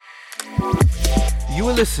You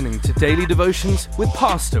are listening to Daily Devotions with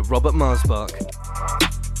Pastor Robert Marsbach.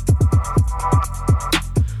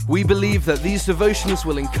 We believe that these devotions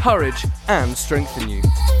will encourage and strengthen you.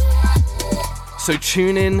 So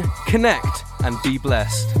tune in, connect, and be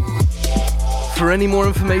blessed. For any more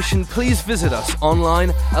information, please visit us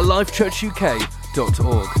online at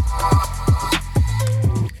lifechurchuk.org.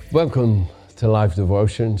 Welcome to Life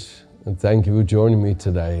Devotions, and thank you for joining me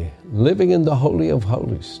today. Living in the Holy of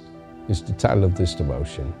Holies is the title of this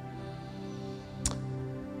devotion.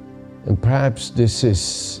 And perhaps this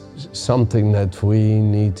is something that we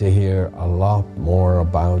need to hear a lot more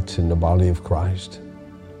about in the body of Christ.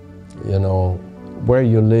 You know, where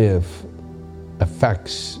you live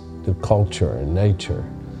affects the culture and nature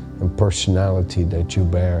and personality that you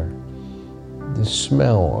bear. The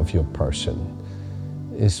smell of your person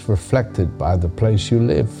is reflected by the place you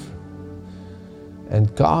live.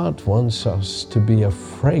 And God wants us to be a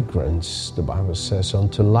fragrance, the Bible says,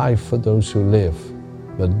 unto life for those who live,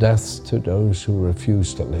 but death to those who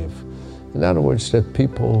refuse to live. In other words, that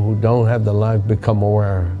people who don't have the life become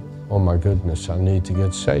aware, oh my goodness, I need to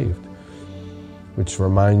get saved. Which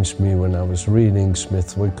reminds me, when I was reading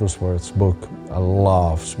Smith Wigglesworth's book, I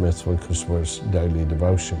love Smith Wigglesworth's Daily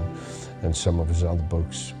Devotion and some of his other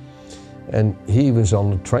books. And he was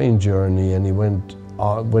on a train journey, and he went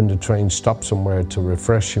when the train stopped somewhere to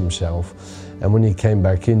refresh himself. And when he came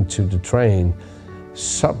back into the train,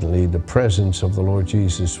 suddenly the presence of the Lord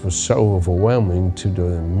Jesus was so overwhelming to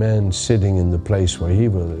the men sitting in the place where he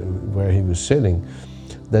was sitting,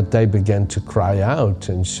 that they began to cry out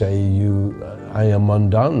and say, I am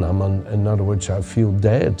undone. In other words, I feel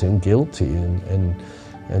dead and guilty.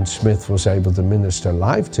 And Smith was able to minister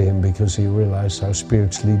life to him because he realized how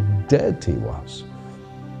spiritually dead he was.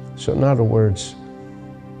 So in other words,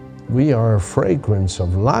 we are a fragrance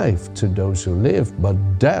of life to those who live,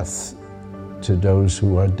 but death to those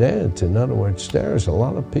who are dead. In other words, there's a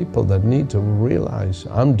lot of people that need to realize,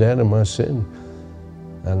 I'm dead in my sin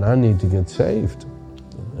and I need to get saved.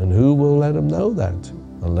 And who will let them know that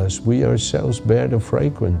unless we ourselves bear the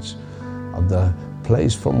fragrance of the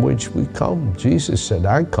place from which we come? Jesus said,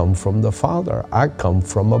 I come from the Father. I come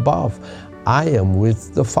from above. I am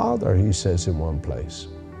with the Father, he says in one place.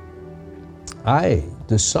 I,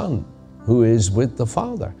 the Son, who is with the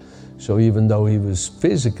Father. So even though he was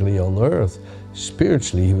physically on earth,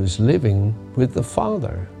 spiritually he was living with the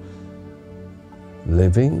Father.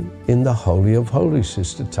 Living in the Holy of Holies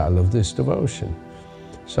is the title of this devotion.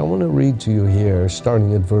 So I want to read to you here,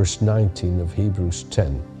 starting at verse 19 of Hebrews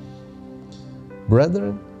 10.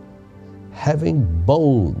 Brethren, having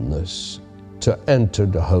boldness to enter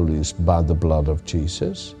the holiest by the blood of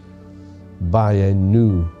Jesus, by a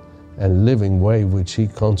new and living way which he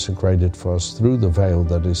consecrated for us through the veil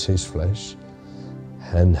that is his flesh,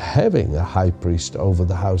 and having a high priest over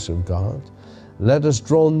the house of God, let us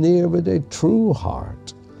draw near with a true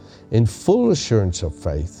heart, in full assurance of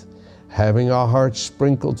faith, having our hearts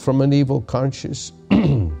sprinkled from an evil conscience,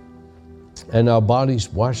 and our bodies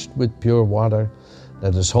washed with pure water.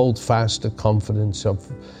 Let us hold fast the confidence of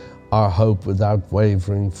our hope without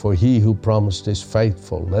wavering, for he who promised is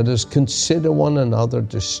faithful. Let us consider one another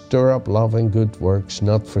to stir up love and good works,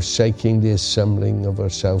 not forsaking the assembling of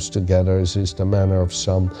ourselves together, as is the manner of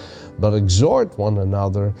some, but exhort one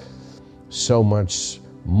another, so much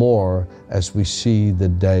more as we see the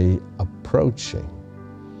day approaching.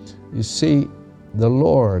 You see, the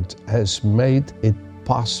Lord has made it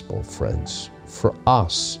possible, friends, for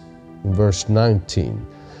us, in verse 19,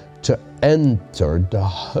 to enter the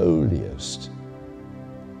holiest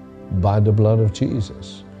by the blood of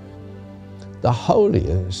Jesus. The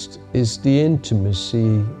holiest is the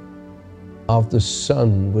intimacy of the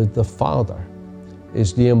Son with the Father,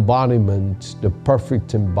 is the embodiment, the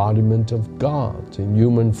perfect embodiment of God in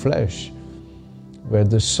human flesh, where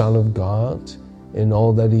the Son of God, in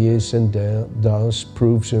all that he is and does,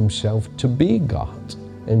 proves himself to be God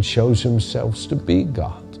and shows himself to be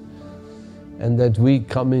God. And that we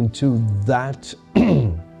come into that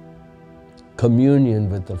communion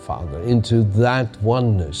with the Father, into that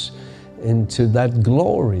oneness, into that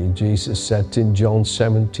glory. Jesus said in John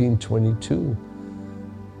 17:22,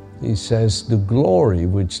 he says, the glory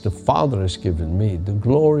which the Father has given me, the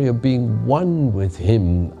glory of being one with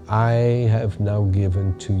him, I have now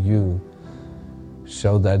given to you,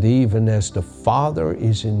 so that even as the Father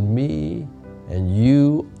is in me and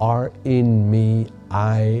you are in me,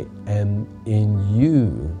 I am in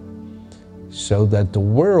you, so that the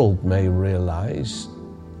world may realize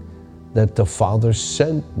that the Father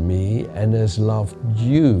sent me and has loved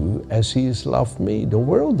you as he has loved me. The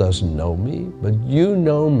world doesn't know me, but you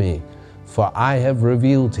know me, For I have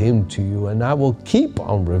revealed him to you, and I will keep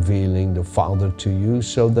on revealing the Father to you,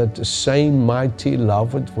 so that the same mighty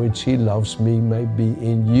love with which he loves me may be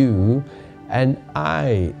in you, and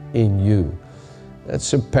I in you.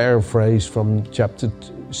 That's a paraphrase from chapter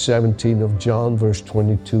 17 of John, verse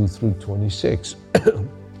 22 through 26.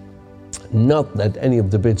 Not that any of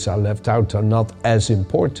the bits I left out are not as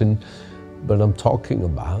important, but I'm talking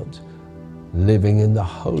about living in the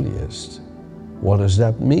holiest. What does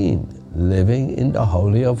that mean? Living in the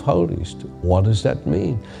Holy of Holies. What does that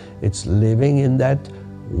mean? It's living in that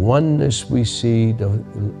oneness we see the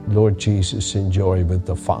Lord Jesus enjoy with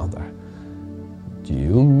the Father. Do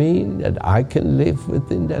you mean that I can live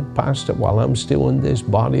within that, Pastor, while I'm still in this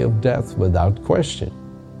body of death? Without question.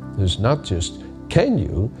 It's not just can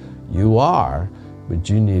you, you are, but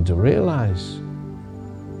you need to realize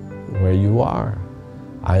where you are.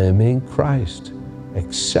 I am in Christ,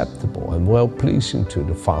 acceptable and well-pleasing to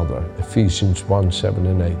the Father, Ephesians 1, 7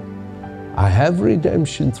 and 8. I have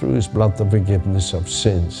redemption through his blood, the forgiveness of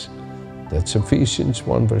sins. That's Ephesians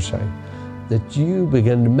 1, verse 8. That you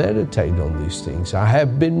begin to meditate on these things. I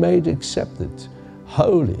have been made accepted,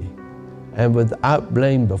 holy, and without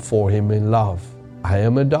blame before him in love. I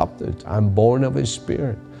am adopted. I'm born of his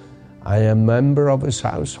Spirit. I am a member of his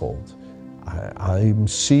household. I'm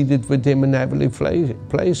seated with him in heavenly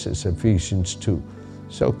places, Ephesians 2.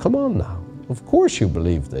 So come on now. Of course you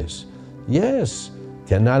believe this. Yes.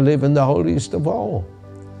 Can I live in the holiest of all?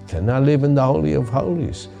 Can I live in the Holy of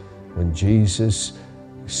Holies? When Jesus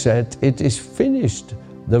said, it is finished,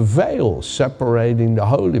 the veil separating the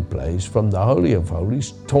holy place from the Holy of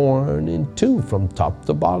Holies torn in two from top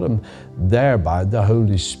to bottom. Thereby the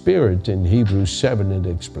Holy Spirit, in Hebrews 7 it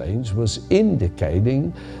explains, was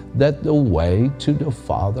indicating that the way to the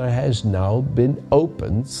Father has now been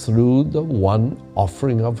opened through the one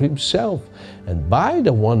offering of himself. And by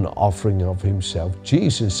the one offering of himself,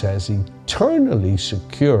 Jesus has eternally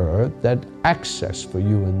secured that access for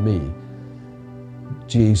you and me.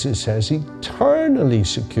 Jesus has eternally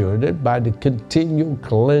secured it by the continual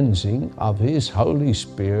cleansing of his Holy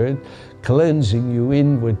Spirit, cleansing you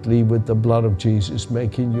inwardly with the blood of Jesus,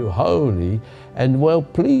 making you holy and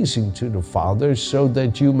well-pleasing to the Father, so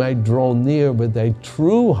that you may draw near with a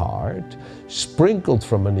true heart, sprinkled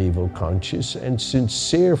from an evil conscience and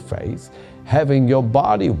sincere faith, having your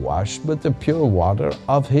body washed with the pure water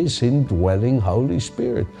of his indwelling Holy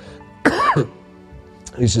Spirit.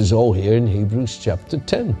 This is all here in Hebrews chapter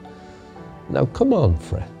 10. Now come on,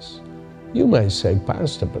 friends. You may say,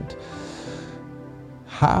 Pastor, but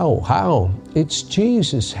how? It's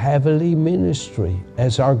Jesus' heavenly ministry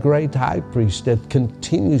as our great high priest that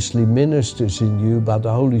continuously ministers in you by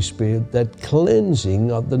the Holy Spirit, that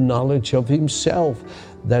cleansing of the knowledge of himself,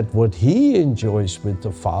 that what he enjoys with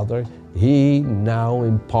the Father, he now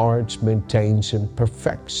imparts, maintains, and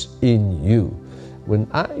perfects in you. When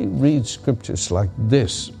I read scriptures like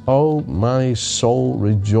this, oh, my soul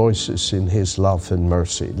rejoices in his love and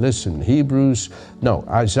mercy. Listen,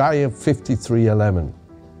 Isaiah 53:11.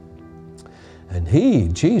 And he,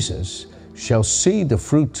 Jesus, shall see the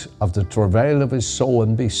fruit of the travail of his soul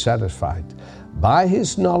and be satisfied. By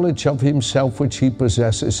his knowledge of himself which he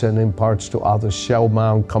possesses and imparts to others, shall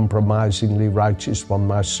my uncompromisingly righteous one,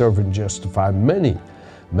 my servant, justify many.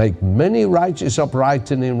 Make many righteous,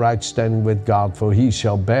 upright, and in right standing with God, for he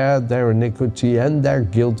shall bear their iniquity and their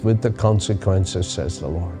guilt with the consequences, says the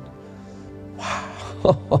Lord.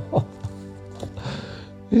 Wow.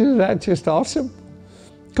 Isn't that just awesome?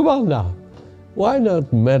 Come on now. Why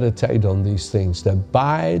not meditate on these things, that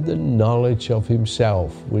by the knowledge of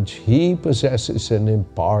himself, which he possesses and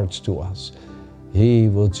imparts to us, he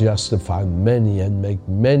will justify many and make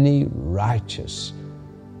many righteous.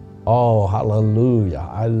 Oh, hallelujah.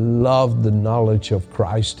 I love the knowledge of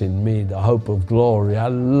Christ in me, the hope of glory. I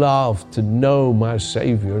love to know my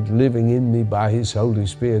Savior living in me by his Holy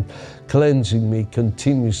Spirit, cleansing me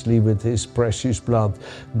continuously with his precious blood,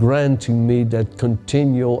 granting me that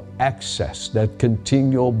continual access, that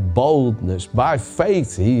continual boldness. By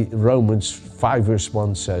faith, Romans 5 verse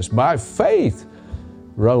 1 says, by faith,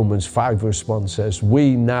 Romans 5 verse 1 says,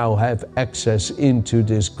 we now have access into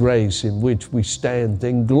this grace in which we stand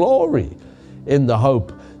in glory in the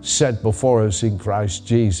hope set before us in Christ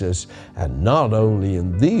Jesus. And not only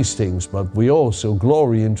in these things, but we also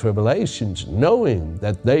glory in tribulations, knowing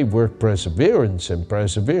that they work perseverance, and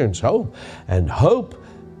perseverance hope, and hope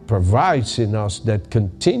provides in us that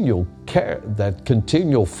continual care, that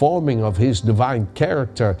continual forming of His divine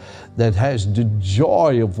character, that has the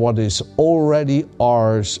joy of what is already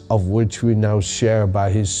ours, of which we now share by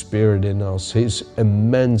His Spirit in us. His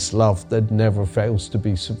immense love that never fails to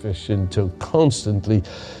be sufficient to constantly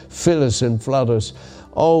fill us and flood us.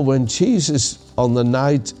 Oh, when Jesus, on the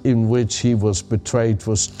night in which He was betrayed,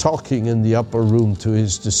 was talking in the upper room to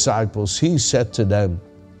His disciples, He said to them,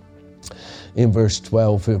 in verse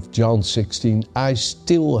 12 of John 16, I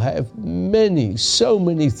still have so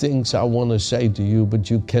many things I want to say to you, but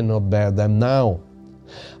you cannot bear them now.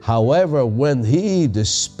 However, when He, the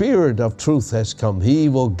Spirit of truth, has come, He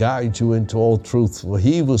will guide you into all truth. For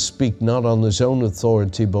He will speak not on His own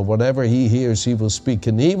authority, but whatever He hears, He will speak,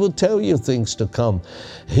 and He will tell you things to come.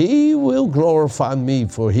 He will glorify Me,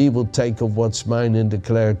 for He will take of what's mine and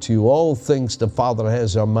declare to you. All things the Father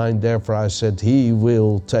has are mine, therefore I said, He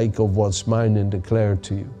will take of what's mine and declare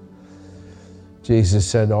to you. Jesus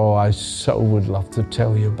said, oh, I so would love to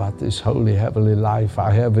tell you about this holy heavenly life I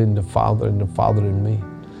have in the Father and the Father in me.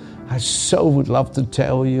 I so would love to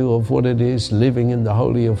tell you of what it is living in the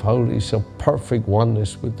Holy of Holies, of perfect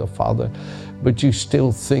oneness with the Father. But you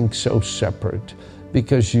still think so separate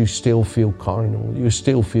because you still feel carnal, you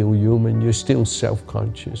still feel human, you're still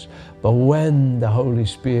self-conscious. But when the Holy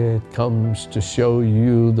Spirit comes to show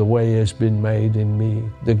you the way has been made in me,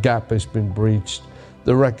 the gap has been breached,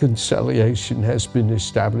 the reconciliation has been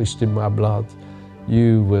established in my blood,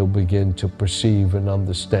 you will begin to perceive and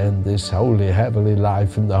understand this holy heavenly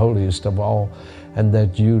life in the holiest of all, and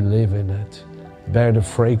that you live in it. Bear the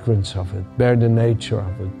fragrance of it, bear the nature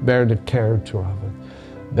of it, bear the character of it,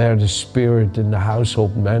 bear the spirit and the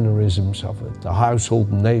household mannerisms of it, the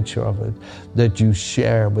household nature of it, that you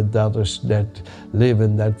share with others that live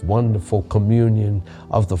in that wonderful communion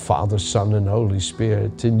of the Father, Son, and Holy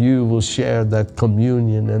Spirit. And you will share that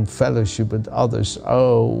communion and fellowship with others.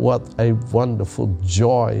 Oh, what a wonderful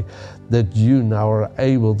joy that you now are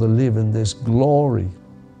able to live in this glory.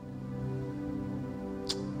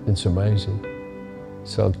 It's amazing.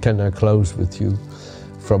 So can I close with you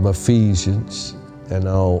from Ephesians? And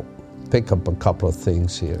I'll pick up a couple of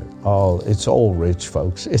things here. Oh, it's all rich,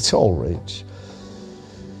 folks. It's all rich.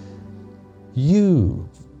 You,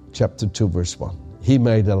 chapter 2, verse 1, He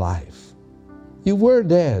made alive. You were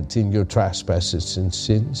dead in your trespasses and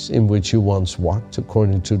sins, in which you once walked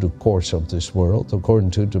according to the course of this world, according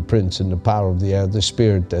to the prince and the power of the air, the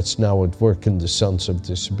spirit that's now at work in the sons of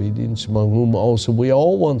disobedience, among whom also we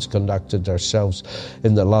all once conducted ourselves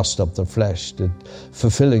in the lust of the flesh,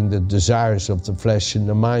 fulfilling the desires of the flesh and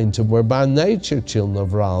the mind, and were by nature children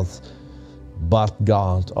of wrath. But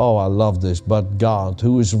God, oh, I love this, but God,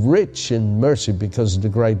 who is rich in mercy because of the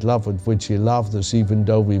great love with which He loved us, even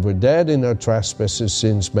though we were dead in our trespasses,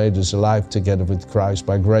 sins, made us alive together with Christ.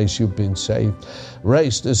 By grace you've been saved,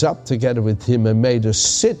 raised us up together with Him, and made us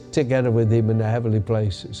sit together with Him in the heavenly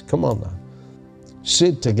places. Come on now.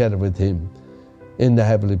 Sit together with Him in the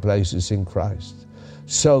heavenly places in Christ,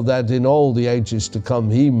 so that in all the ages to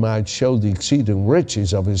come He might show the exceeding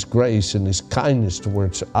riches of His grace and His kindness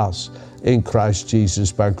towards us in Christ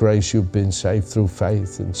Jesus. By grace you've been saved through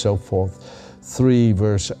faith, and so forth. 3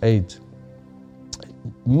 verse 8.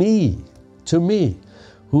 To me,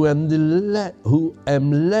 who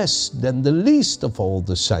am less than the least of all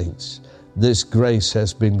the saints, this grace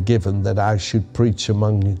has been given, that I should preach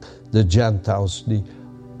among the Gentiles the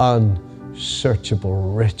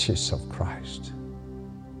unsearchable riches of Christ.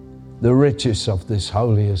 The riches of this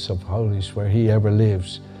holiest of holies, where He ever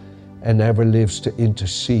lives and ever lives to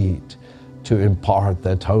intercede, to impart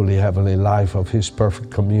that holy heavenly life of His perfect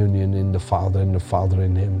communion in the Father and the Father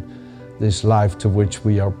in Him. This life to which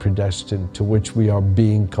we are predestined, to which we are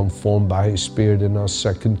being conformed by His Spirit in us,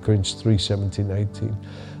 2 Corinthians 3:17-18.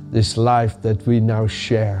 This life that we now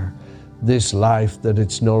share, this life that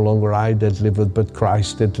it's no longer I that liveth, but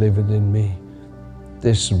Christ that liveth in me.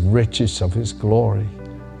 This riches of His glory.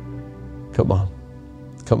 Come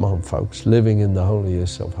on, folks, living in the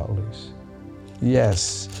holiest of holies.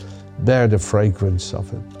 Yes, bear the fragrance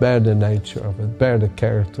of it, bear the nature of it, bear the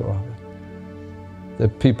character of it.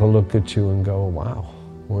 That people look at you and go, wow,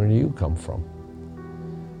 where do you come from?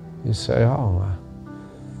 You say, oh,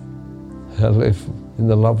 I live in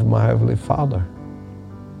the love of my Heavenly Father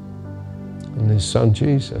and His Son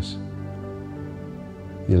Jesus.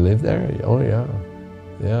 You live there? Oh yeah.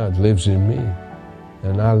 Yeah, it lives in me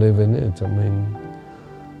and I live in it. I mean,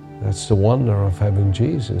 that's the wonder of having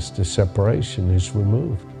Jesus. The separation is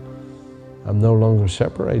removed. I'm no longer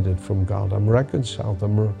separated from God. I'm reconciled.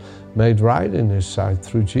 I'm made right in His sight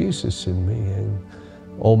through Jesus in me. And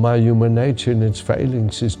all my human nature and its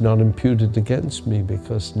failings is not imputed against me,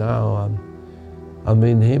 because now I'm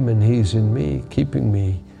in Him and He's in me, keeping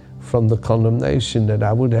me from the condemnation that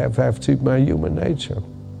I would have after my human nature.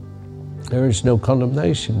 There is no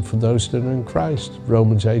condemnation for those that are in Christ.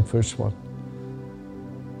 Romans 8, verse 1.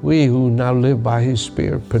 We who now live by His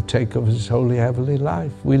Spirit partake of His holy heavenly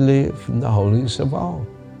life. We live in the holiest of all.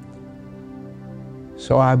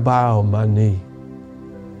 So I bow my knee.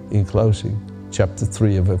 In closing, chapter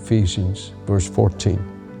 3 of Ephesians, verse 14.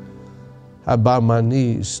 I bow my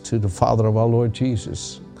knees to the Father of our Lord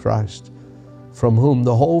Jesus Christ, from whom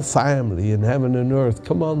the whole family in heaven and earth,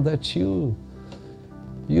 come on, that's you.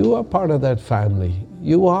 You are part of that family.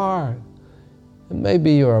 You are. And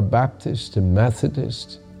maybe you're a Baptist, a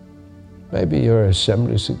Methodist. Maybe you're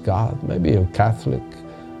Assemblies of God. Maybe you're Catholic.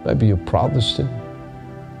 Maybe you're Protestant.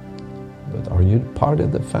 But are you part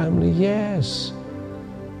of the family? Yes.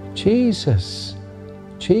 Jesus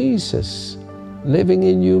living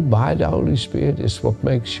in you by the Holy Spirit is what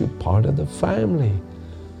makes you part of the family.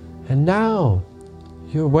 And now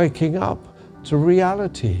you're waking up to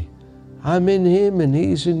reality. I'm in Him and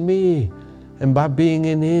He's in me. And by being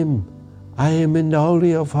in Him, I am in the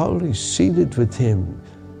Holy of Holies, seated with Him,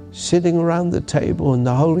 sitting around the table in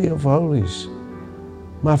the Holy of Holies.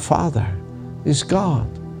 My Father is God,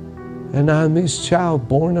 and I'm His child,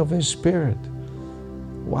 born of His Spirit.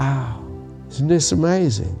 Wow, isn't this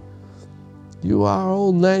amazing? You are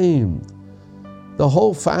all named. The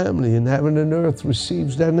whole family in heaven and earth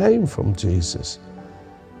receives their name from Jesus.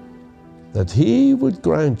 That He would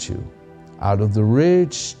grant you, out of the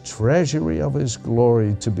rich treasury of His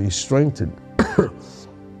glory, to be strengthened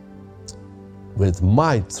with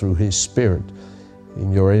might through His Spirit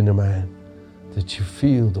in your inner man, that you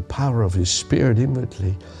feel the power of His Spirit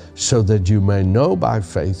inwardly, so that you may know by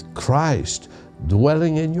faith Christ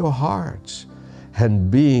dwelling in your hearts, and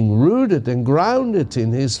being rooted and grounded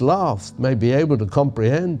in His love, may be able to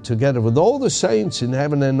comprehend together with all the saints in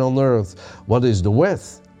heaven and on earth what is the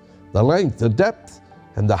width, the length, the depth,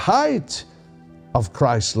 and the height of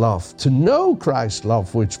Christ's love, to know Christ's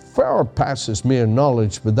love, which far passes mere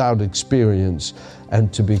knowledge without experience,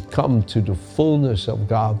 and to become to the fullness of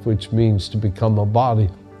God, which means to become a body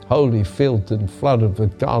wholly filled and flooded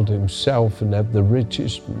with God Himself, and have the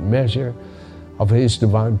richest measure of His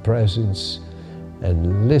divine presence.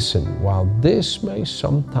 And listen, while this may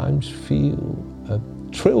sometimes feel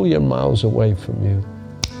 1,000,000,000,000 miles away from you,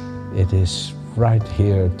 it is right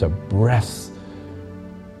here, the breath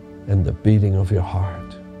and the beating of your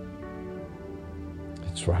heart.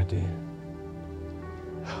 It's right here.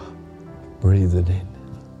 Breathe it in.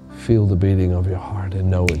 Feel the beating of your heart and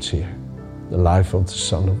know it's here. The life of the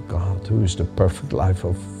Son of God, who is the perfect life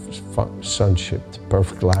of sonship, the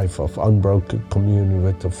perfect life of unbroken communion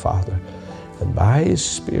with the Father. And by His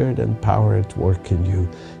Spirit and power at work in you,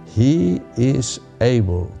 He is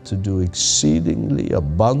able to do exceedingly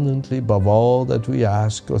abundantly above all that we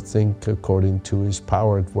ask or think, according to His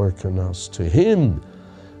power at work in us. To Him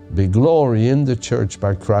be glory in the church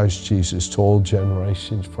by Christ Jesus to all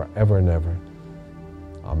generations, forever and ever.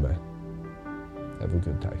 Amen. Have a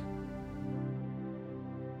good day.